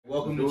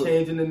Welcome to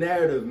Changing the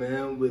Narrative,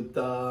 man.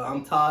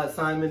 I'm Todd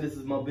Simon. This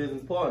is my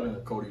business partner,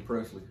 Cody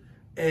Presley.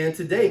 And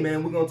today,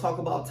 man, we're gonna talk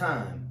about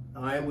time.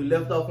 All right, we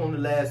left off on the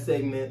last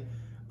segment,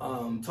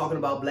 talking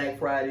about Black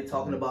Friday,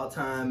 talking about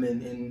time,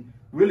 and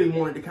really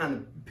wanted to kind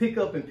of pick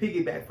up and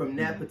piggyback from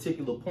that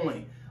particular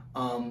point.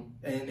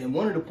 And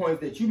one of the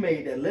points that you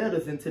made that led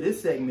us into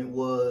this segment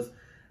was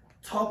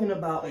talking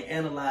about and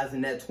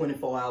analyzing that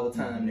 24-hour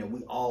time that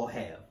we all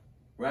have,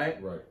 right?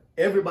 Right.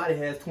 Everybody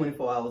has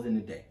 24 hours in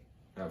a day.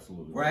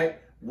 Absolutely. Right?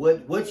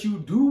 What you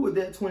do with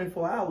that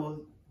 24 hours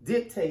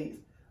dictates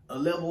a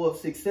level of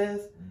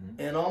success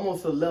and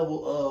almost a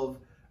level of,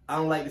 I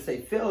don't like to say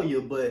failure,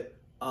 but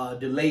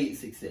delayed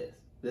success.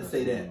 Let's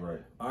say that. Right.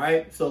 All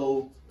right.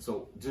 So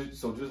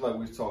just like we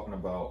was talking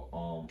about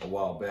a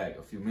while back,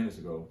 a few minutes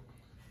ago,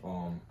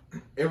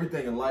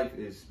 everything in life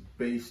is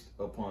based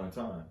upon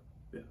time.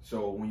 Yeah.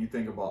 So when you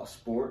think about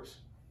sports,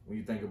 when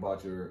you think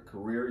about your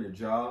career, your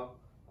job,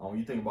 when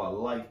you think about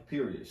life,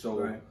 period.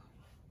 So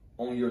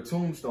on your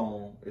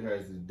tombstone, it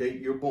has the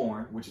date you're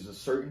born, which is a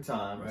certain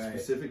time, a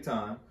specific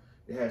time.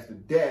 It has the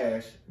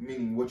dash,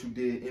 meaning what you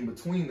did in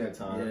between that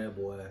time. Yeah,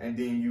 boy. And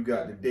then you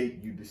got the date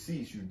you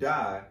deceased, you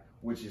die,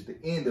 which is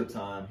the end of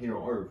time here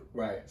on earth.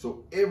 Right.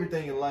 So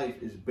everything in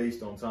life is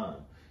based on time.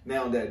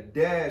 Now that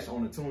dash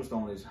on the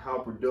tombstone is how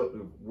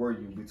productive were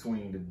you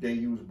between the day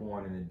you was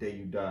born and the day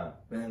you died.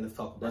 Man, let's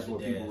talk about That's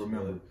what dash, people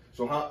remember. Boy.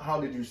 So how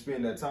did you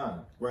spend that time?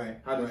 Right.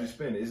 How did you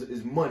spend it?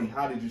 It's money.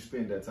 How did you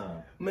spend that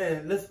time?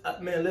 Man, let's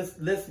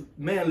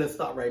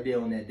stop right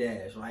there on that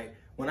dash. Right.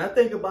 When I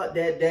think about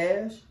that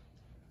dash,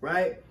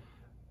 right,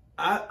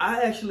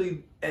 I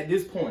actually at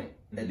this point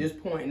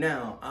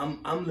now,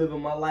 I'm living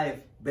my life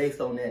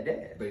based on that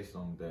dash. Based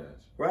on the dash.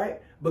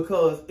 Right?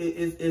 Because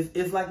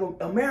it's like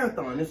a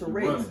marathon, it's a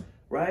race, running.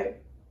 Right?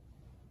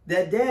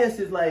 That dash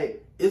is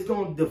like, it's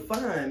gonna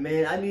define,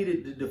 man. I need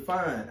it to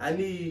define. I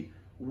need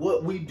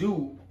what we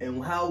do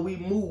and how we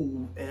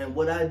move and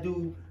what I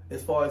do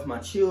as far as my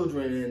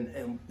children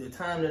and the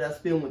time that I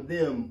spend with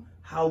them,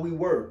 how we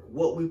work,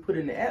 what we put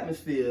in the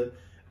atmosphere.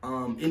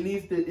 It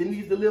needs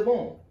to live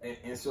on.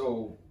 And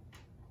so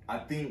I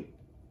think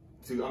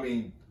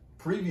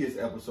previous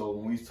episode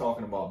when we was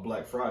talking about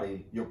Black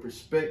Friday,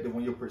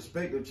 when your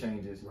perspective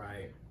changes,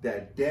 right,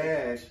 that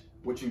dash,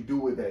 what you do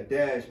with that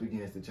dash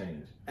begins to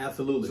change.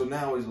 Absolutely. So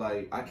now it's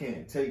like, I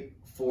can't take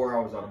 4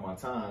 hours out of my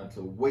time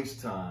to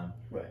waste time,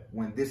 right,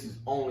 when this is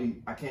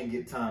I can't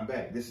get time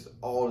back. This is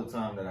all the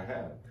time that I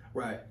have.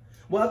 Right.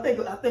 Well, I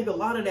think a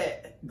lot of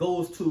that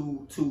goes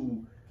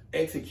to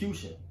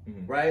execution,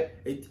 right?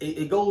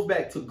 It goes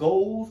back to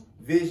goals,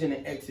 vision,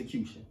 and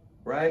execution,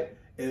 right?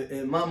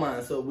 In my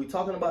mind. So we're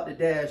talking about the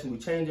dash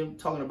and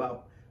talking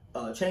about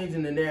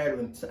changing the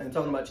narrative and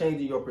talking about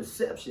changing your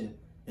perception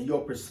and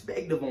your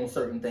perspective on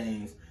certain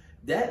things.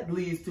 That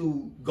leads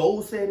to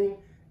goal setting,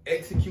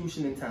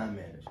 execution, and time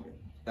management.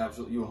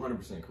 Absolutely. You're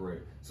 100%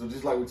 correct. So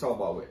just like we talk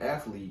about with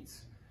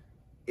athletes,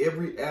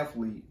 every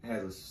athlete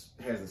has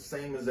the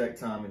same exact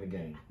time in the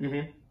game.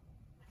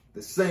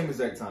 The same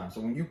exact time.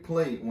 So when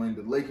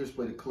the Lakers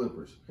play the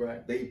Clippers,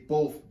 right, they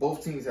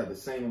both teams have the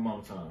same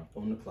amount of time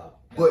on the clock.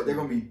 But they're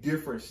gonna be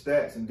different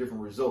stats and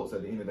different results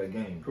at the end of that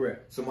game.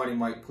 Correct. Somebody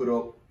might put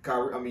up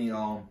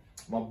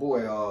my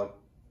boy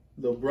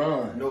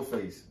LeBron. No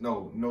face.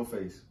 No.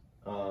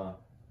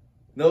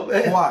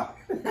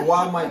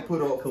 Kawhi might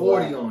put up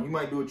 40 on. He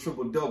might do a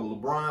triple-double.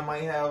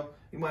 LeBron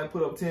he might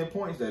put up 10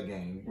 points that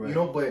game. Right.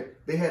 But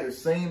they had the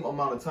same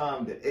amount of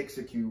time to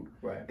execute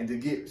and to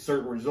get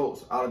certain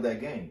results out of that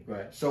game.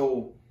 Right.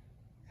 So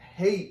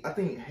I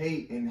think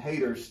hate and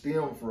haters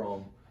stem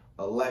from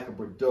a lack of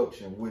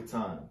production with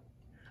time.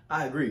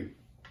 I agree.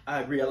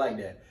 I like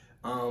that.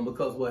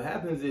 Because what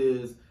happens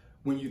is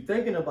when you're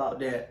thinking about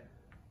that,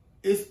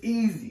 it's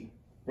easy.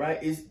 Right?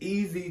 It's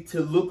easy to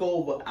look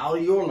over out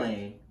of your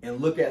lane and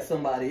look at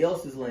somebody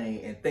else's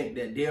lane and think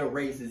that their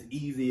race is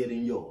easier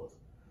than yours.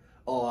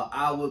 Or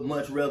I would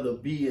much rather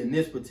be in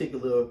this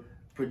particular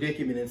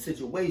predicament and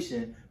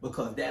situation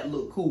because that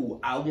look cool.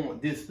 I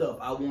want this stuff.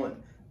 I want,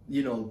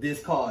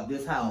 this car,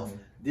 this house,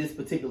 this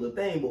particular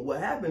thing. But what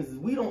happens is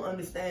we don't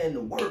understand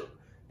the work,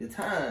 the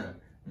time,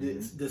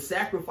 the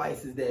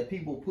sacrifices that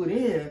people put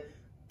in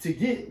to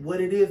get what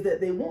it is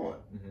that they want.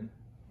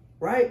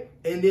 Right?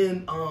 And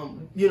then,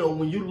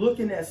 when you're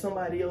looking at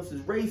somebody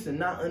else's race and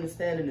not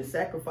understanding the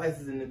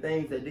sacrifices and the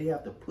things that they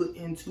have to put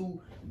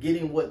into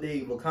getting what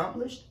they've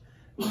accomplished,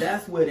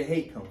 that's where the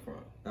hate comes from.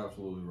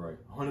 Absolutely right.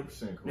 100%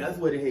 correct. That's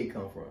where the hate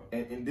comes from.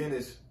 And then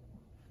it's,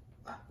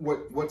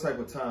 what type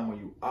of time are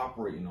you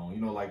operating on?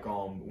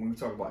 When we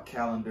talk about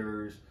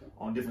calendars,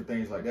 on different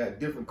things like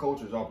that, different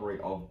cultures operate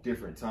off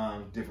different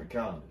times, different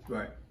calendars.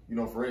 Right.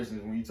 For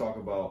instance, when you talk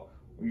about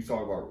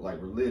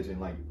like religion,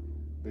 like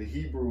the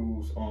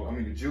Hebrews,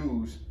 the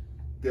Jews,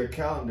 their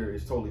calendar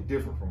is totally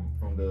different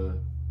from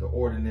the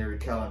ordinary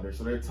calendar.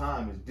 So their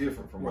time is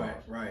different from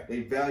ours. Right.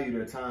 They value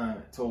their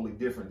time totally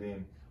different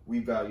than we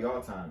value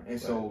our time. And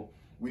so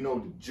we know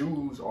the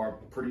Jews are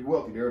pretty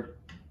wealthy. They're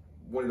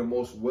one of the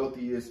most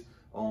wealthiest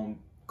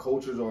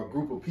cultures or a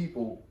group of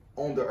people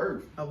on the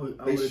earth.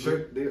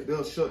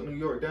 They'll shut New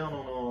York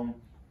down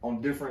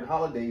on different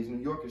holidays. New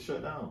York is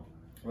shut down.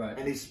 Right.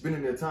 And they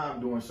spending their time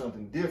doing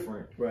something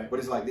different. Right. But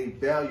it's like they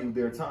value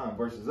their time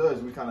versus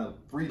us. We kind of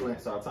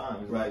freelance our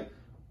time. It's like,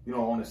 you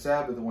know, on the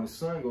Sabbath when the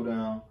sun go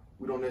down,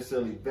 we don't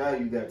necessarily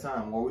value that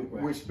time. Or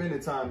we're spending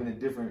time in a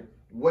different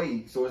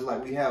way. So it's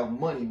like we have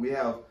money, we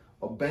have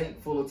a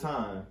bank full of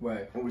time.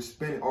 Right.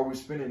 And are we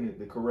spending it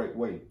the correct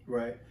way?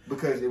 Right.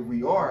 Because if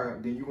we are,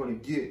 then you're going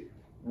to get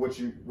what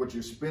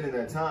you're spending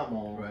that time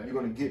on. Right. You're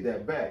going to get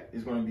that back.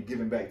 It's going to be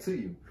given back to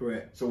you.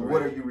 Correct. So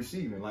what are you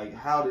receiving? Like,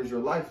 how does your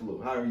life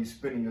look? How are you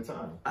spending your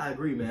time? I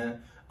agree,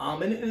 man.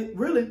 And it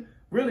really,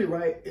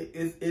 right,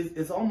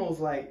 it's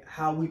almost like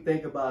how we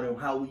think about it and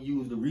how we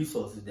use the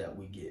resources that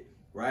we get,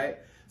 right?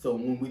 So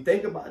when we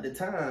think about the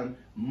time,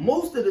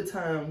 most of the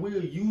time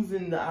we're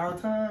using our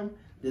time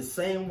the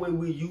same way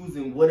we're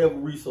using whatever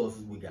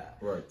resources we got.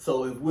 Right.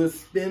 So if we're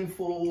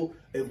spendful,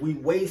 if we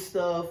waste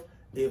stuff,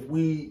 if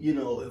we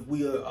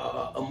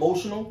are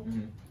emotional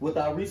with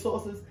our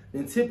resources,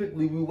 then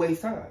typically we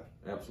waste time.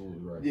 Absolutely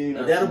right. You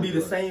know, that'll be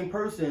the same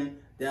person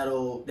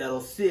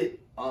that'll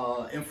sit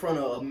in front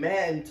of a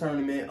Madden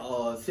tournament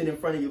or sit in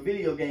front of your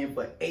video game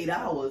for 8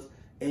 hours,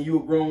 and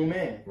you're a grown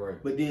man.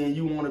 Right. But then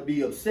you want to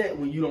be upset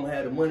when you don't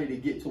have the money to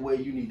get to where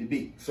you need to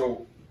be.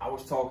 So I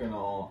was talking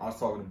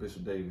to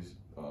Bishop Davis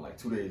like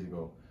 2 days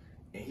ago,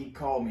 and he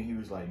called me. He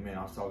was like, "Man,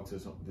 I was talking to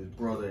this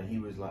brother, and he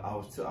was like,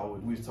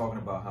 we was talking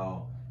about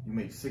how you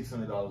make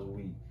 $600 a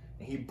week,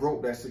 and he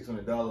broke that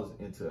 $600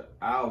 into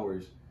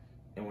hours."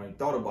 And when he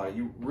thought about it,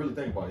 you really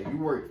think about it. If you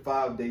work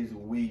 5 days a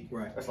week,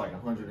 right, that's like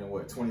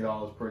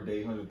 $120 per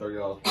day,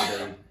 $130 per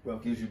day.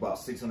 Right. Gives you about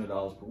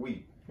 $600 per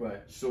week.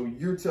 Right. So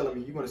you're telling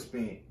me you're going to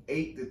spend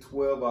 8 to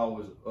 12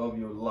 hours of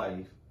your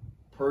life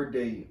per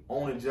day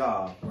on a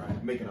job,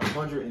 right, making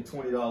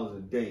 $120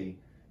 a day,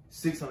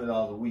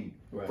 $600 a week,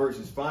 right,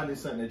 versus finding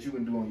something that you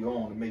can do on your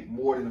own to make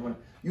more than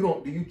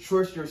 $100. Do you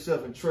trust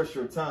yourself and trust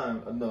your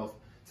time enough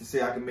to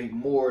say I can make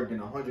more than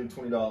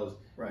 $120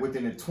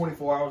 within the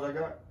 24 hours I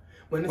got?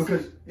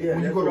 Because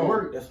when you go to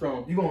work, that's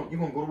strong. You're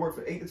gonna go to work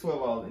for 8 to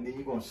 12 hours, and then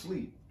you're gonna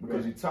sleep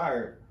because you're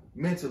tired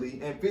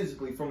mentally and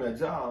physically from that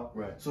job.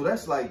 Right. So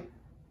that's like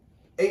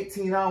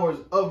 18 hours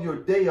of your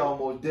day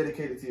almost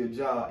dedicated to your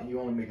job, and you're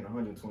only making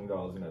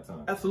 $120 in that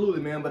time. Absolutely,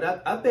 man.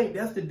 But I think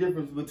that's the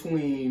difference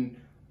between,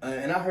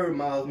 and I heard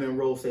Miles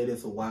Monroe say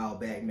this a while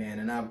back, man,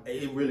 and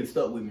it really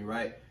stuck with me,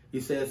 right? He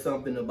said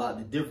something about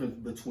the difference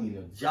between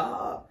a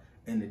job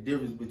and the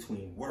difference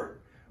between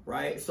work,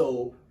 right?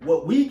 So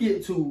what we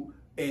get to,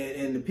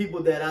 and the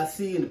people that I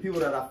see and the people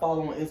that I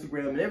follow on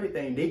Instagram and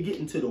everything, they get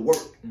into the work.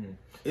 Mm-hmm.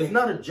 It's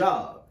not a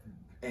job.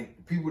 And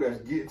people that's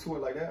getting to it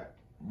like that,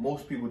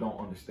 most people don't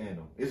understand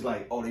them. It's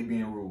like, oh, they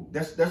being rude.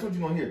 That's what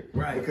you're gonna hear.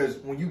 Right. Because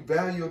when you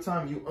value your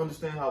time, you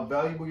understand how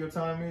valuable your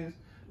time is.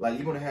 Like,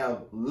 you're gonna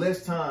have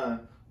less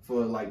time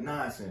for like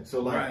nonsense. So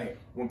like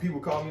when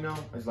people call me now,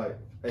 it's like,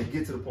 hey,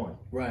 get to the point.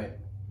 Right.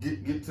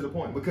 Get to the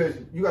point. Because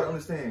you gotta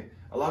understand,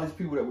 a lot of these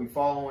people that we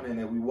follow and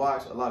that we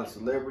watch, a lot of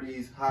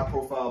celebrities, high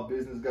profile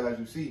business guys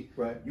you see,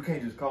 you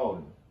can't just call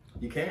them.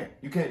 You can't.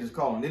 You can't just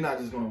call them. They're not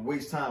just gonna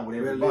waste time with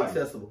everybody. Readily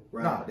accessible.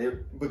 Right. Nah,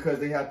 because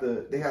they have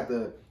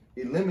to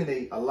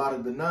eliminate a lot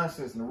of the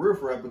nonsense and the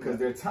riffraff because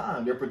their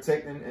time, they're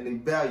protecting and they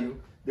value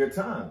their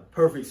time.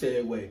 Perfect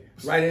segue.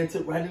 Right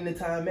into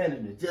time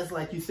management. Just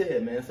like you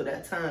said, man. So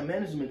that time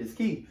management is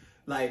key.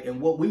 Like,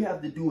 and what we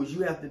have to do is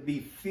you have to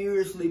be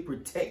fiercely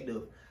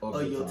protective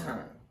of your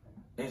time.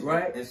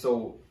 Right? And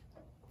so,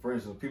 for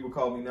instance, people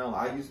call me now.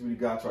 I used to be the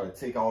guy try to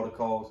take all the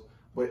calls,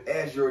 but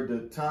as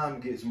the time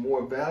gets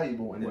more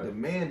valuable and the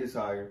demand is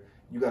higher,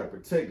 you got to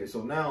protect it.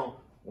 So now,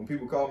 when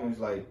people call me, it's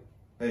like,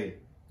 hey,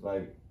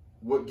 like,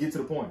 what? Get to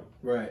the point.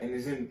 Right. And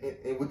it's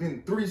and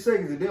within 3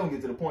 seconds, if they don't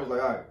get to the point, it's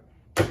like, all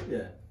right,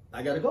 yeah,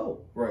 I gotta go.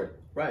 Right.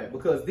 Right.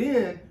 Because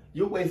then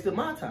you're wasting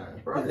my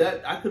time. Right.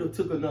 That I could have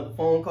took another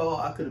phone call.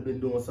 I could have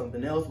been doing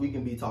something else. We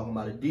can be talking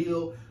about a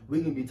deal.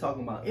 We can be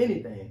talking about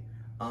anything.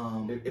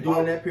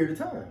 During that period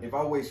of time. If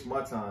I waste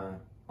my time,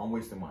 I'm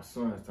wasting my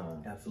son's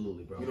time.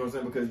 Absolutely, bro. You know what I'm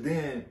saying? Because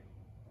then,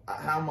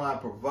 how am I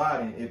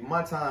providing?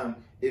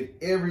 If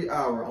every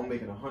hour I'm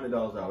making $100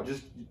 an hour,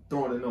 just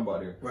throwing a number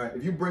out there. Right.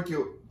 If you break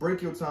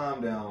your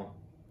time down,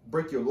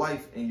 break your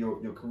life and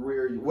your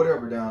career,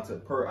 whatever down to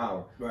per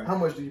hour. Right. How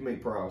much do you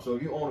make per hour? So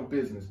if you own a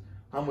business,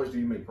 how much do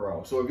you make per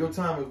hour? So if your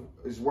time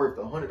is worth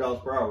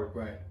 $100 per hour,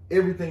 right,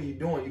 everything you're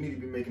doing, you need to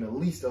be making at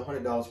least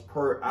 $100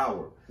 per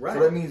hour. Right. So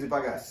that means if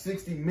I got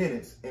 60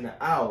 minutes in an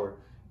hour,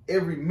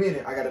 every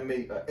minute I got to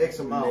make an X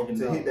amount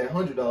to hit that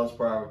 $100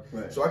 per hour.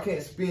 Right. So I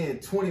can't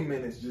spend 20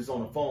 minutes just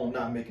on the phone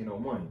not making no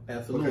money.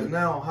 Absolutely. Because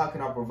now how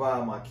can I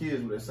provide my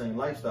kids with the same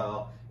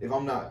lifestyle if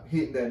I'm not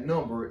hitting that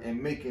number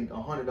and making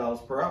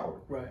 $100 per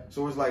hour? Right.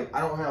 So it's like I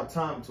don't have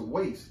time to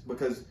waste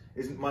because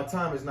my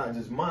time is not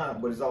just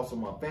mine, but it's also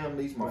my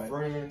family's, my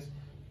friends.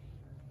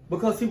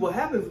 Because see what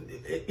happens,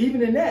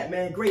 even in that,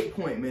 man, great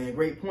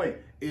point,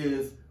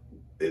 is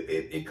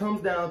it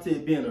comes down to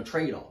it being a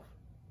trade-off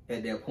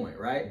at that point,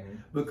 right? Mm-hmm.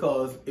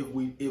 Because if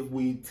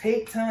we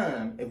take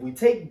time, if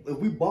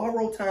we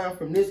borrow time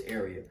from this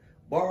area,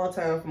 borrow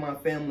time from my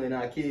family and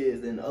our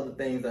kids and other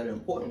things that are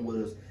important with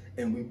us,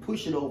 and we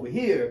push it over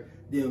here,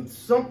 then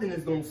something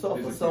is going to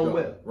suffer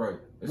somewhere. Right.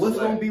 What's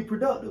going to be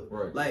productive?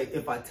 Right. Like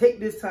if I take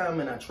this time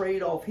and I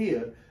trade off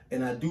here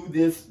and I do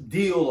this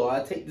deal, or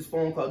I take this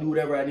phone call, do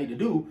whatever I need to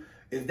do,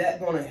 is that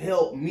going to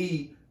help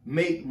me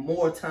make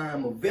more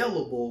time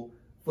available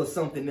for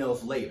something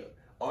else later?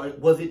 Or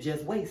was it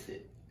just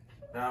wasted?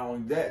 Not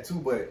only that too,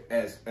 but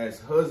as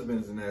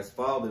husbands and as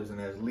fathers and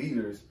as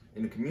leaders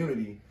in the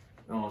community,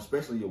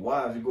 especially your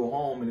wives, you go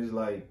home and it's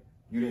like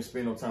you didn't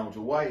spend no time with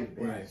your wife,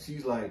 and right.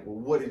 she's like, well,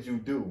 what did you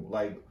do?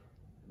 Like,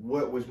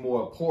 what was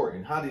more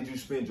important? How did you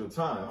spend your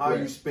time? How right.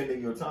 are you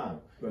spending your time?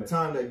 Right. The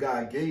time that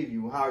God gave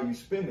you, how are you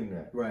spending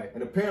that? Right.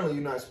 And apparently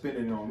you're not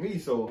spending it on me,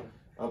 so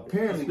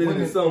apparently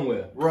spending it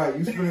somewhere. Right,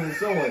 you spending it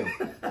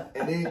somewhere.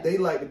 And they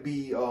like to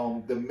be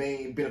the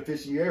main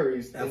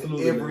beneficiaries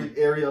Absolutely, in every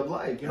area of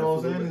life. You know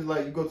Absolutely. what I'm saying? It's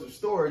like you go to the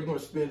store, you're gonna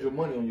spend your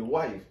money on your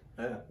wife.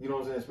 Yeah. You know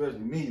what I'm saying? Especially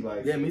me,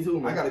 like, yeah, me too,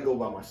 man. I gotta go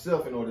by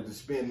myself in order to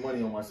spend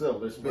money on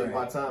myself, to spend right.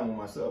 my time on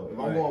myself. If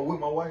I'm right. going with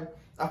my wife,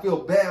 I feel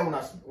bad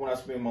when I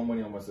spend my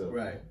money on myself.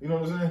 Right. You know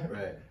what I'm saying?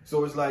 Right.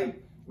 So it's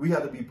like we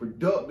have to be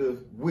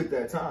productive with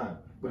that time,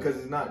 because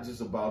right. it's not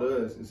just about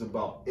us, it's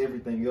about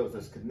everything else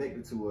that's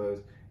connected to us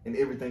and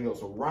everything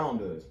else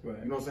around us. Right.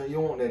 You know what I'm saying? You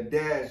don't want that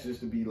dash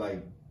just to be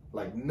like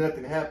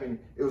nothing happened.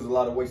 It was a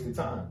lot of wasted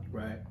time.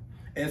 Right.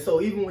 And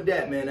so even with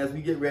that, man, as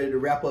we get ready to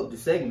wrap up the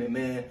segment,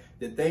 man,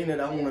 the thing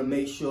that I want to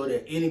make sure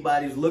that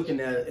anybody's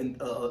looking at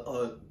and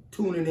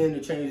tuning in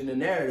to changing the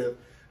narrative,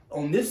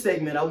 on this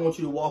segment, I want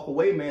you to walk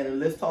away, man, and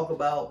let's talk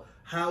about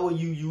how are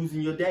you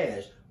using your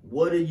dash?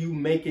 What are you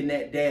making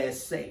that dash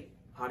say?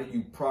 How do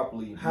you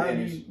properly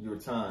manage your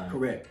time?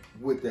 Correct.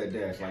 With that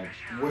dash, like,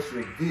 what's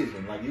your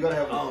vision? Like, you gotta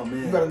have. Oh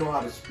man. You gotta know how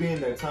to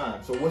spend that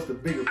time. So, what's the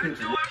bigger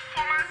picture?